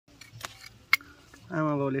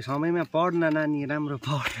आमा बाउले समयमा पढ्न नानी राम्रो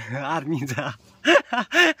पढ आर्मी जा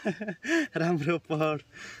राम्रो पढ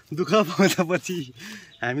दुःख पाउँछ पछि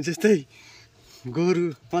हामी जस्तै गोरु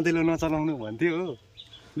पँधेलो नचलाउनु भन्थ्यो हो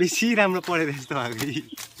बेसी राम्रो पढेर जस्तो भएको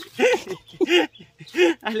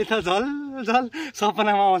अहिले त झल झल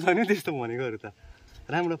सपनामा आउँछ नि त्यस्तो भनेकोहरू त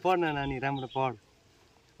राम्रो पढ्न नानी राम्रो पढ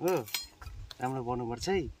हो राम्रो पढ्नुपर्छ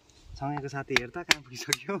है सँगैको साथी हेर त कहाँ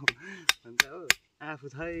पुगिसक्यो भन्छ हो आफू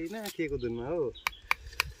छैन के को धुनमा हो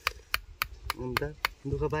अन्त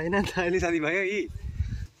दुःख पाएन नि त अहिले साथीभाइ यी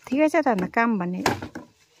ठिकै छ त अन्त काम भन्ने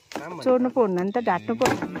चोर्नु पो हुन्न नि त ढाट्नु पो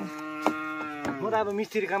हुन्न म त अब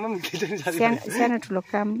मिस्त्री काममा पनि हिँड्दैछु नि साथी सानो ठुलो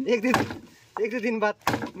काम एक दुई दिन बाद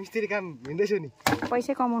मिस्त्री काम हिँड्दैछु नि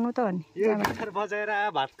पैसा कमाउनु त हो नि यो गिटार बजाएर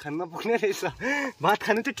भात खान पुग्ने रहेछ भात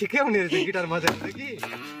खानु चाहिँ ठिकै हुने रहेछ गिटार बजाएर कि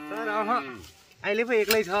तर अहिले पो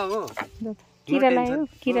एक्लै छ हो किरा लागेको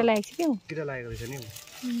छ क्या किरा लागेको रहेछ नि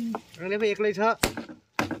अहिले पो एक्लै छ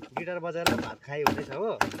गिटार बजाएर भात खाइ हुँदैछ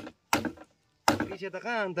हो पछि त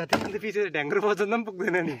कहाँ अन्त त्यहाँदेखि पछि ढ्याङ्ग्रो बजाउन पनि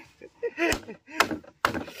पुग्दैन नि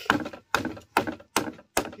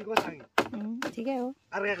के कसो ठिकै हो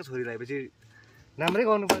अर्काको छोरी लगाएपछि राम्रै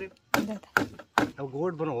गर्नु पर्यो अब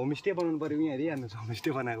गोठ बनाउनु होमस्टे बनाउनु पर्यो यहाँ हेरिहाल्नुहोस् होमस्टे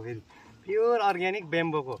बनाएको फेरि प्योर अर्ग्यानिक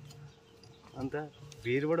ब्याम्बोको अन्त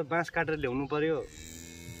भिरबाट बाँस काटेर ल्याउनु पर्यो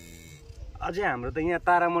अझै हाम्रो त यहाँ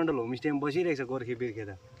तारामण्डल होमस्टेमा बसिरहेको छ गोर्खे बिर्खे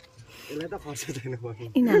त यसलाई त खर्च छैन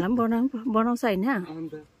यिनीहरूलाई पनि बनाउँछ होइन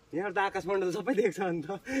अन्त यहाँ त आकाशमण्डल सबै देख्छ अन्त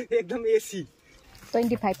एकदम एसी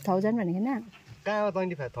 25,000 भनेको होइन कहाँ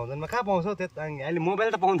 25,000मा कहाँ पाउँछ हौ त्यो अहिले मोबाइल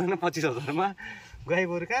त पाउँदैन 25,000मा गाई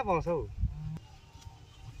गोरु कहाँ पाउँछ हौ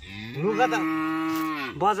लुगा त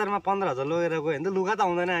बजारमा 15,000 लगेर गयो भने त लुगा त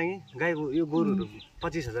आउँदैन आगे गाई यो गोरुहरू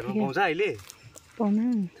 25,000मा पाउँछ अहिले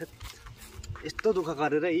यस्तो दुःख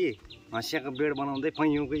गरेर यी हँसियाको बेड बनाउँदै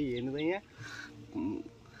पैँयौकै हेर्नु त यहाँ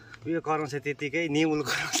उयो कराउँछ त्यतिकै नेउल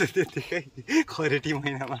कराउँछ त्यतिकै खरेटी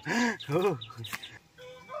महिनामा हो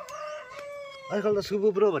आजकल त सुबु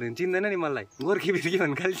ब्रो भन्यो भने चिन्दैन नि मलाई गोर्खे बिर्खे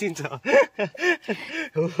भन्ने खालि चिन्छ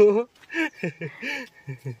हो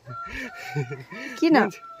किन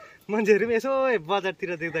मान्छेहरू पनि यसो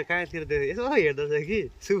बजारतिर देख्दा कहाँतिर देख्दा यसो हेर्दछ कि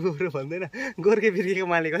सुबु ब्रो भन्दैन गोर्खे बिर्खेको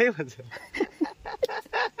मालिक है भन्छ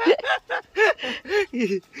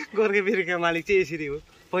गोर्खे बिर्खेको मालिक चाहिँ यसरी हो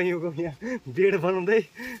पैँयौको यहाँ बेड बनाउँदै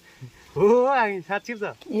हो हामी साँच्ची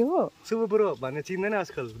त सुबु ब्रो भन्ने चिन्दैन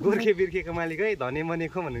आजकल गोर्खे बिर्खेको मालिक है धने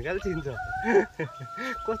बनेको भन्ने खालि चिन्छ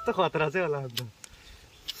कस्तो खतरा चाहिँ होला अन्त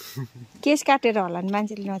केस काटेर होला नि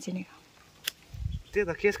मान्छेले नचिनेको त्यही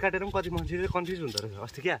त केस काटेर पनि कति मान्छेले कन्फ्युज हुँदो रहेछ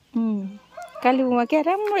अस्ति क्या कालेबुङमा क्या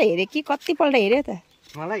राम्रो हेऱ्यो कि कतिपल्ट हेऱ्यो त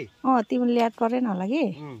मलाई तिमीले याद गरेन होला कि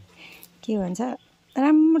के भन्छ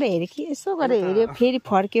राम्रो हेऱ्यो कि यसो गरेर हेऱ्यो फेरि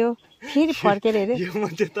फर्क्यो फेरि फर्केर हेऱ्यो यो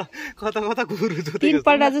मान्छे त कता कता गुरु जोतेको 3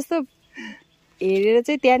 पल्ट जस्तो हेरेर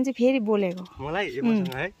चाहिँ त्यहाँ चाहिँ फेरि बोलेको मलाई यो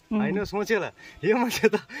मान्छे है हैन सोच्यो होला यो मान्छे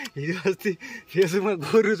त हिजो अस्ति फेसबुकमा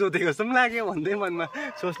गोरु जोतेको जस्तो पनि लाग्यो भन्दै मनमा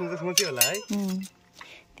सोच्नु त सोच्यो होला है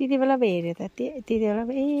त्यति बेला पो हेऱ्यो त त्यति बेला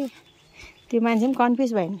पो त्यो मान्छे पनि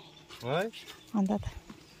कन्फ्युज भयो नि है अन्त त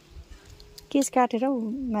केस काटेर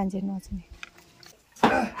मान्छे नचिने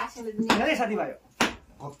साथीभाइ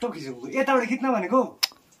घट्टो खिचेको यताबाट खिच्न भनेको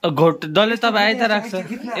घोट डल्लै तपाईँ आइ त राख्छ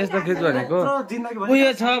यस्तो खिच भनेको उयो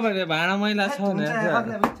छ भने भाँडा मैला छ भने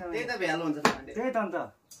त्यही त भ्यालु हुन्छ त्यही त अन्त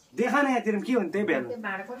देखा न यहाँतिर के हुन्छ त्यही भ्यालु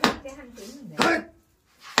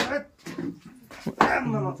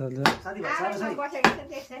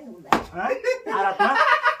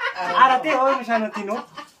त्यही हो सानो तिनो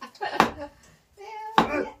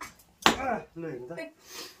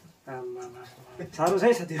साह्रो छ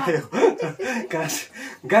है साथीभाइ हो घाँस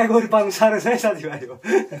गाई गोरु पाल्नु साह्रो छ है साथीभाइ हो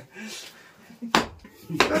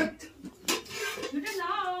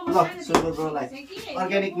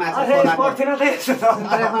अर्ग्यानिक माछा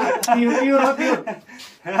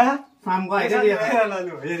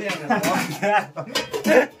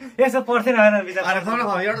यसो पर्थेन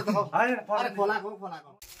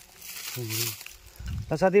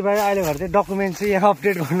साथीभाइ अहिले घर चाहिँ डकुमेन्ट चाहिँ यहाँ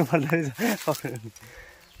अपडेट गर्नु पर्दो रहेछ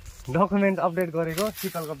डकुमेन्ट अपडेट गरेको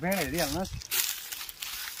शीतलको बेड हेरिहाल्नुहोस्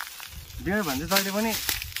बेड भने चाहिँ जहिले पनि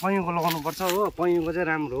पैँयौको लगाउनुपर्छ हो पैँयौको चाहिँ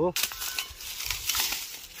राम्रो हो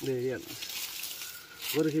हेरिहाल्नुहोस्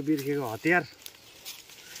गोर्खे बिर्खेको हतियार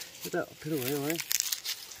यो त अप्ठ्यारो भयो है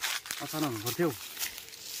अचानक हुनु पर्थ्यो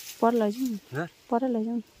पर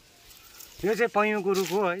लैजाउँ यो चाहिँ पैँयौको रुख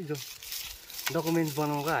हो है जो डकुमेन्ट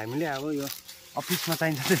बनाएको हामीले अब यो अफिसमा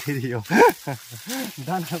चाहिन्छ त फेरि यो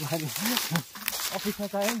दाना पानी अफिसमा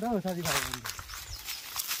चाहियो नि त हौ साथीभाइ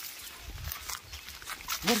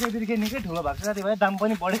गोर्खे बिर्खे निकै ठुलो भएको छ साथीभाइ दाम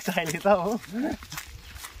पनि बढेको छ अहिले त हो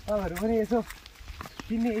तपाईँहरू पनि यसो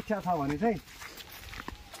किन्ने इच्छा छ भने चाहिँ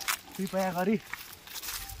कृपया गरी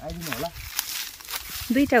आइदिनु होला।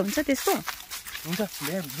 दुईटा हुन्छ त्यसको? हुन्छ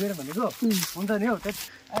बेर भनेको हुन्छ नि हौ। अहिले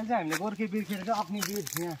चाहिँ हामीले गोर्खे बिर खेलेर चाहिँ अग्नि बिर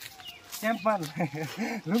यहाँ क्याम्पमा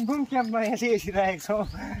रुङबुङ क्याम्पमा यहाँ चाहिँ एसिरहेको छौँ।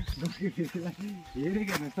 गोर्खे बिरलाई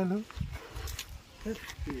हेरेको हेर्नु त लु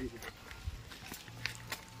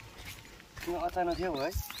अचानक थियो है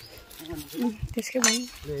त्यसकै भयो।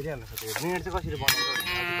 हेरिहाल्नु सक्छ मिनेट चाहिँ कसरी बनाउँछ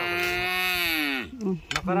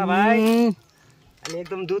नकरा भाइ। अहिले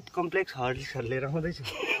एकदम दुध कम्प्लेक्स हर्लिक्सहरू लिएर आउँदैछु।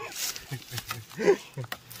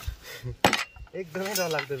 एकदमै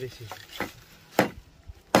डरलाग्दो बेसी।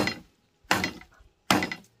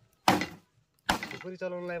 खुकुरी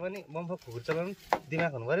चलाउनुलाई पनि बम्फक खुकुरी चलाउनु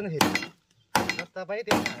दिमाग हुनु पऱ्यो नि फेरि। जता पायो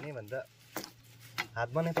त्यही खाने भन्दा हात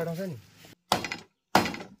बनाइ पठाउँछ नि।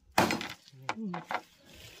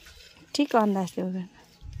 ठिक अन्दाज त्यो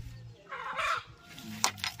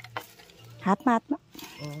हातमा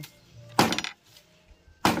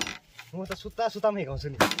म त सुत्तामा हिँडाउँछु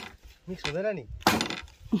नि मिक्स हुँदैन नि।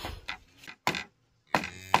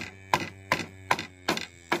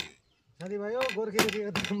 साथीभाइ हो गोर्खे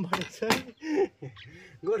बिर्खेको दाम बढेको छ है।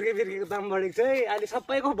 गोर्खे बिर्खेको दाम बढेको छ है। अहिले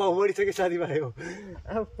सबैको भाउ बढिसक्यो साथीभाइ हो।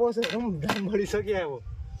 अब पसलको पनि दाम बढिसक्यो। अब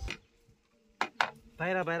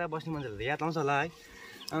बाहिर बस्ने मान्छेहरूले याद आउँछ होला है।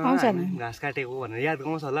 घाँस काटेको भनेर याद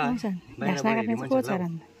आउँछ होला।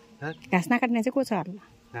 घाँस नकाट्ने चाहिँ को छ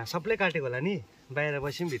होला? सबले काटेको होला नि। बाहिर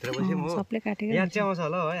बस्यौँ भित्र बस्यौँ हो। सबले काटेको याद चाहिँ आउँछ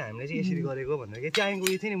होला है हामीले चाहिँ यसरी गरेको भनेर। के चाहिएको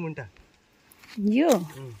उयो थियो नि मुन्टा यो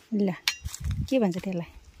ल के भन्छ त्यसलाई?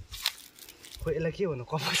 खोइ यसलाई के भन्नु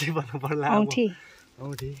कपाल चाहिँ भन्नु पर्ला। औँठी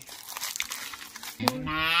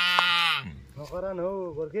नकर न हौ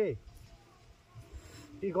गोर्खे।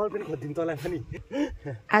 गर्लफ्रेन्ड खोजिदिउँ तँलाई पनि।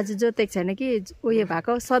 आज जोतेको छैन कि उयो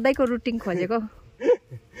भएको सधैँको रुटिन खोजेको।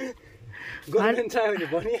 गर्लफ्रेन्ड चाहियो भने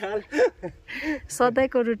भनिहाल।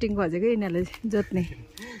 सधैँको रुटिन खोजेको यिनीहरूले जोत्ने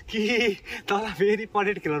कि तँलाई फेरि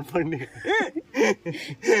परेड खेलाउनु पर्ने।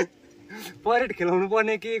 परेड खेलाउनु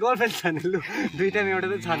पर्ने कि गर्लफ्रेन्ड छाने लु दुईटामा एउटा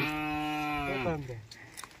त छाने।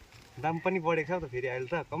 दाम पनि बढेको छ त फेरि अहिले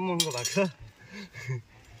त कम महँगो भएको छ।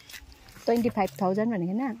 25,000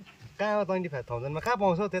 भनेको न कहाँ हो 25,000 मा कहाँ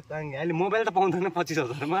पाउँछ हौ? त्यो अहिले मोबाइल त पाउँदैन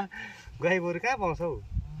 25,000 मा। गाई गोरु कहाँ पाउँछ हौ?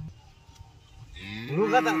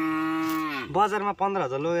 लुगा त बजारमा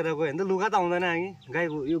 15,000 लगेर गयो भने त लुगा त आउँदैन आगे। गाई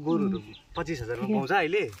यो गोरुहरू 25,000 मा पाउँछ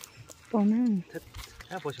अहिले?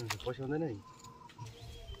 कहाँ पस्याउँदैन नि।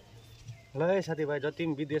 ल है साथीभाइ जति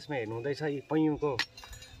पनि विदेशमा हेर्नु हुँदैछ यी पैयुको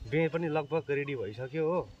बिहे पनि लगभग रेडी भइसक्यो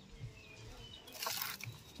हो।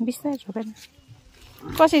 बिस्तारै छोपेन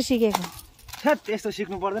कसरी सिकेको? त्यस्तो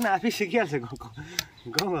सिक्नु पर्दैन आफै सिकिहाल्छ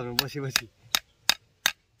गाउँघरमा बसी।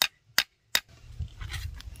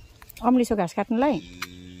 अम्लिसो घाँस काट्नुलाई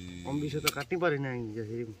अम्लिसो त काट्नै परेन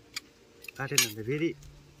फेरि काटेन भने त फेरि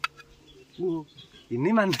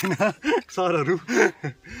हिँड्नै मान्दैन सरहरू।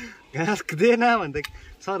 घाँस दिएन भने त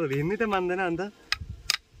सरहरू हिँड्नै त मान्दैन। अन्त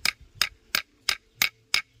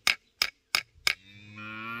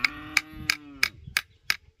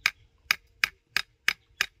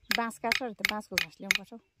बाँस काट्छ त बाँसको घाँस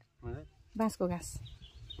ल्याउनुपर्छ। बाँसको घाँस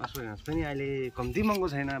पनि अहिले कम्ती महँगो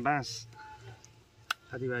छैन बाँस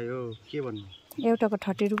साथीभाइ हो। के भन्नु एउटाको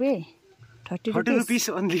 30 रुपियाँ 30 रुपिस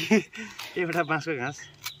अन्ली एउटा बाँसको घाँस।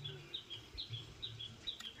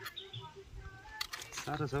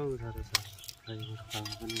 साह्रो छ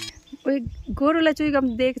उयो गोरुलाई चुइगम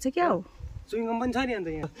दिएको छ क्या हो? चुइगम पनि छ नि। अन्त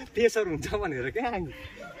यहाँ प्रेसर हुन्छ भनेर क्या गाई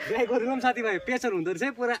गोरुलाई पनि साथीभाइ प्रेसर हुँदो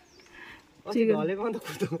रहेछ पुरा। ढलेको अन्त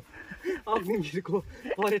खुट्टो अग्निवीरको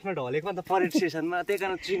परेडमा ढलेको अन्त परेड सेसनमा। त्यही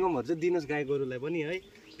कारण चुइगमहरू चाहिँ दिनुहोस् गाई गोरुलाई पनि है।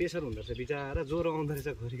 प्रेसर हुँदो रहेछ बिचरा ज्वरो आउँदो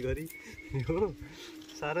रहेछ घरिघरि हो।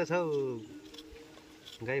 साह्रो छ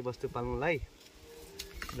गाई बस्तु पाल्नुलाई।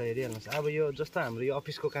 ल हेरिहाल्नुहोस् अब यो जस्तो हाम्रो यो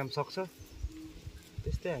अफिसको काम सक्छ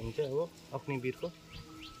त्यस्तै हामी चाहिँ अब अग्निवीरको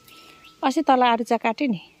अस्ति तल आरुचा काट्यो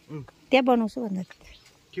नि त्यहाँ बनाउँछु भन्दा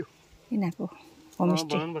के यिनीहरूको होमस्टे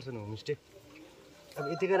बनाउनुपर्छ नि होमस्टे। अब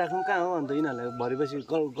यतिकै राख्नु कहाँ हो? अन्त यिनीहरूलाई भरेपछि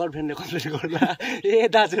गर्लफ्रेन्डले कम्प्लेन गर्दा ए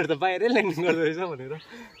दाजुहरू त बाहिरै ल्यान्डिङ गर्दो रहेछ भनेर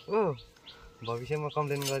हो। भविष्यमा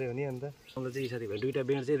कम्प्लेन गऱ्यो भने अन्त मलाई चाहिँ साथीभाइ दुईवटा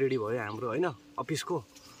बेड चाहिँ रेडी भयो हाम्रो होइन अफिसको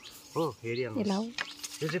हो। हेरिहाल्नु यो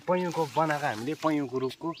चाहिँ पैयुको बनाएको हामीले पैयुको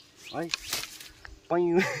रुखको है।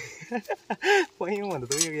 पैयु भन्दा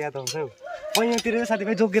त उयो याद आउँछ हौ। पैयुतिर चाहिँ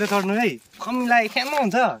साथीभाइ जोगिएर चढ्नु है। कमिलाई ख्याम्म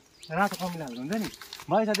हुन्छ रातो कमिलाहरू हुन्छ नि।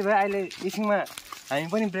 भयो साथीभाइ अहिले एकछिनमा हामी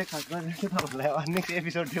पनि ब्रेकफास्ट गरेर चाहिँ तपाईँहरूलाई नेक्स्ट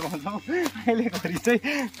एपिसोड देखाउँछौँ। अहिले घरि चाहिँ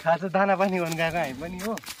खाजा दाना पानी गर्नु गएको हामी पनि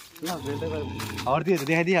हो। ल हर्दीहरू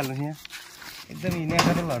देखाइदिइहाल्नु यहाँ एकदम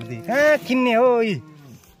नेचुरल हर्दी कहाँ किन्ने हो? यी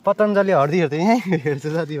पतञ्जली हर्दीहरू त यहीँ हेर्छ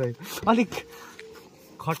साथीभाइ। अलिक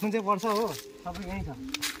खट्नु चाहिँ पर्छ हो। सबै यहीँ छ।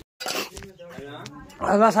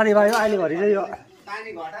 ल साथीभाइ अहिले घरि चाहिँ यो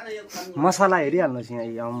मसला हेरिहाल्नुहोस्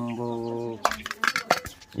यहाँ अम्बो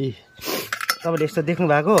ए तपाईँले यस्तो देख्नु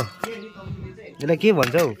भएको यसलाई के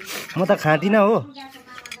भन्छ हौ म त खाँदिनँ हो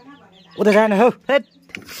उता जान हौ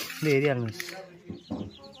हेरिहाल्नुहोस्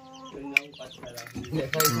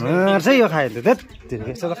मार्छ यो खायो त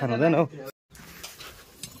यस्तो त खानु हुँदैन हौ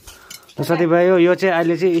साथीभाइ यो चाहिँ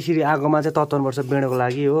अहिले चाहिँ यसरी आगोमा चाहिँ तताउनुपर्छ बेँडोको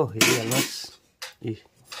लागि हो हेरिहाल्नुहोस् ए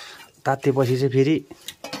तातेपछि चाहिँ फेरि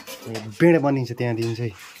बेँड बनिन्छ त्यहाँदेखि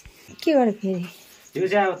चाहिँ के गर्यो फेरि यो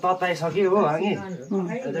चाहिँ अब तताइसक्यो हो हामी यो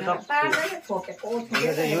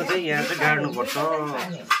चाहिँ यहाँ चाहिँ गाड्नुपर्छ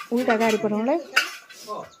उल्टा गाडी पठाउनुलाई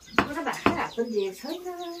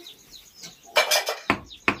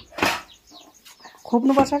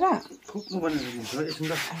खोप्नुपर्छ का खोप्नु पर्ने एकछिन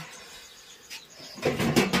त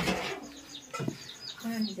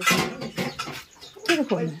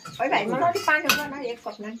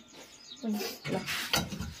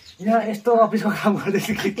यहाँ यस्तो अफिसको काम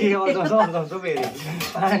गर्दैछु के फेरि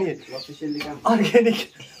पानी अर्ग्यानिक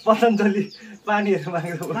पतञ्जली पानीहरू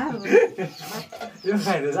माग्नु यो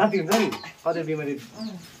खाएर जाति हुन्छ नि कतै बिमारी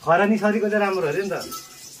खरानी सरीको चाहिँ राम्रो अरे नि त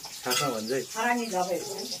खासमा भन्छ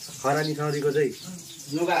खरानी सरीको चाहिँ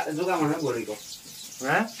जुगामा घोडीको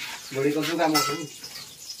घोडीको जुगामा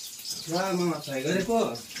गरेको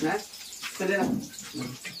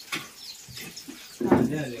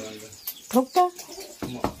ठोक त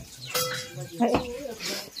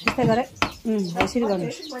यस्तै गरे यसरी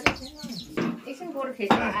गर्नुहोस्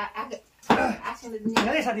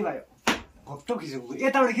साथीभाइ घप्टो खिचेको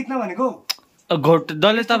यताबाट खिच्न भनेको घोट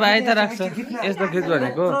डल्लै तपाईँ आइ त राख्छ यस्तो खिच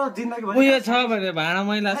भनेको उयो छ भने भाँडा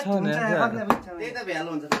मैला छ भने त्यही त भ्यालो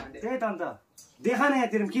हुन्छ त्यही त अन्त देखा न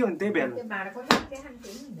यहाँतिर के हुन्छ त्यही भ्यालो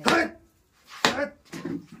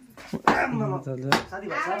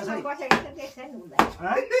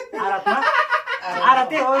आरा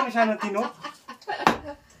त्यही हो सानो तिनो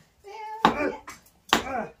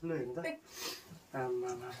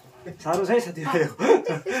साह्रो छ है साथीभाइ हो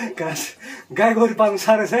गाई गोरु पाल्नु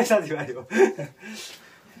साह्रो छ है साथीभाइ हो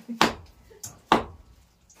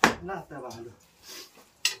ल त भालु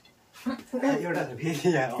एउटा छ फेरि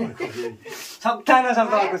यहाँ सक्दा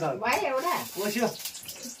नसक्दा अर्को छ बस्यो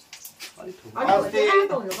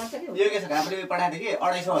यो के छ घाँपले पठाएको थिएँ कि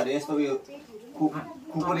 250 अरे यस्तो उयो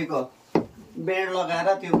खुकुरीको बेड लगाएर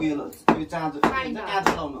त्यो उयो चाँचो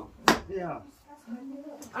काँचो लाउनु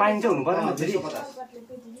पानी चाहिँ हुनु पर्यो फेरि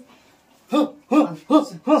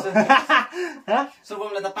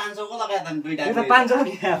सुबमले त 500 को लगायो त दुईटा 500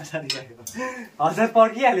 1000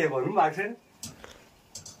 पर्किहाल्यो भन्नु भएको छैन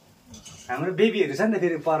हाम्रो बेबीहरू छ नि त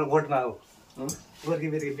फेरि पर गोठमा हो गोर्खे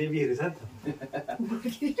बेर्खे बेबीहरू छ नि त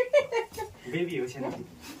बेबी हो छैन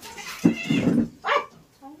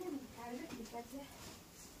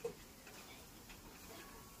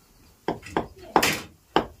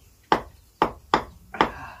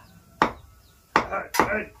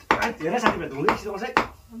हेर साथीभाइ धुँदै सिधाउँछ है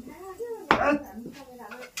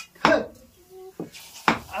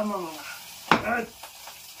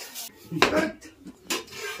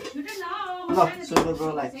ल सुपर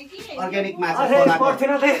ब्रोलाई अर्ग्यानिक माछा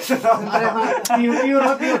पर्थेन त प्योर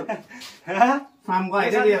हो प्योर फार्मको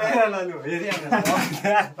हैन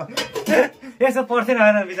यसो पर्थेन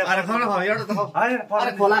होइन बिचारा अरे खाऊ न खाऊ एउटा त खाऊ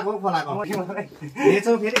अरे खोलाको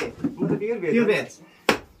बेचौ फेरि म त प्योर बेच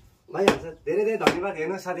भइहाल्छ धेरै धेरै धन्यवाद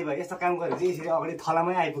हेर्नुहोस् साथीभाइ यस्तो काम गरेर चाहिँ यसरी अगाडि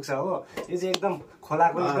थलामै आइपुग्छ हो यो चाहिँ एकदम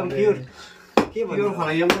खोलाको एकदम प्योर के प्योर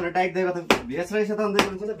खोला यो पनि टाइट दिएको त भेज रहेछ त अन्त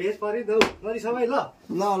म त भेज पऱ्यो त गरी सबै ल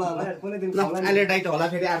ल ल कुनै दिन अहिले टाइट होला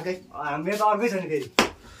फेरि अर्कै हाम्रो त अर्कै छ नि फेरि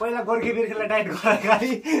पहिला गोर्खे बिर्खेलाई टाइट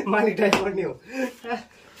गरेर मालिक टाइट गर्ने हो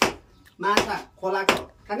माछा खोलाको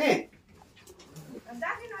खाने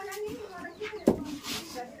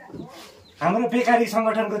हाम्रो बेकारी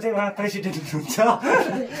सङ्गठनको चाहिँ उहाँ प्रेसिडेन्ट हुनुहुन्छ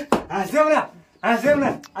हाँस्देऊ न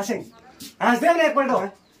आसिङ हाँस्देऊ न एकपल्ट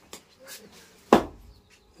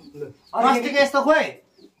अस्तिको यस्तो खोइ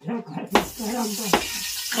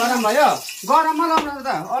गरम भयो गरममा लाउनु त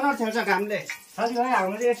अनुहार छेल्छ घामले साथीभाइ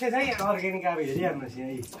हाम्रो चाहिँ यस्तै छ है अर्ग्यानिक अब हेरिहाल्नुहोस्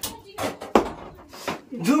यहाँ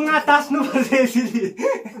जुङ्गा तास्नुपर्छ यसरी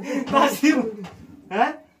तास्यौँ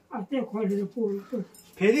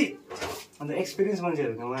फेरि अन्त एक्सपिरियन्स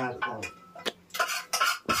मान्छेहरूको उहाँहरूको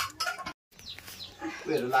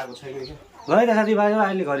उयोहरू लागेको छैन क्या ल है त साथीभाइ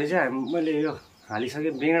अहिले घरि चाहिँ मैले यो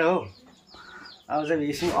हालिसकेँ बेँड हो अब चाहिँ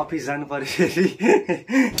एकछिन अफिस जानु पऱ्यो फेरि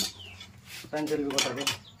पाञ्चलीको कता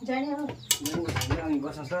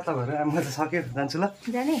बस्नुहोस् ल तपाईँहरू म त सक्यो जान्छु ल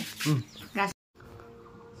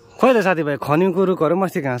खोइ त साथीभाइ खनेको रुखहरू पनि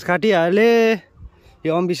अस्ति घाँस काटिहालेँ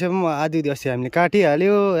यो अम्बिसे पनि आधी अस्ति हामीले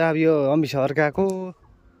काटिहाल्यो अब यो अम्बिसे अर्काको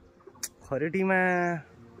खरेटीमा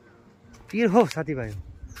पिर हो साथीभाइ।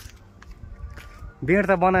 बेड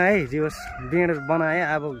त बनाए है, जे होस् बेड बनाएँ।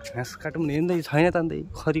 अब घाँस काटौँ भने हेर्दै छैन त अन्त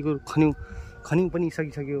खरीको खन्यौँ पनि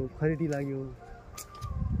सकिसक्यो, खरेटी लाग्यो,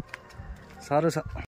 साह्रो छ।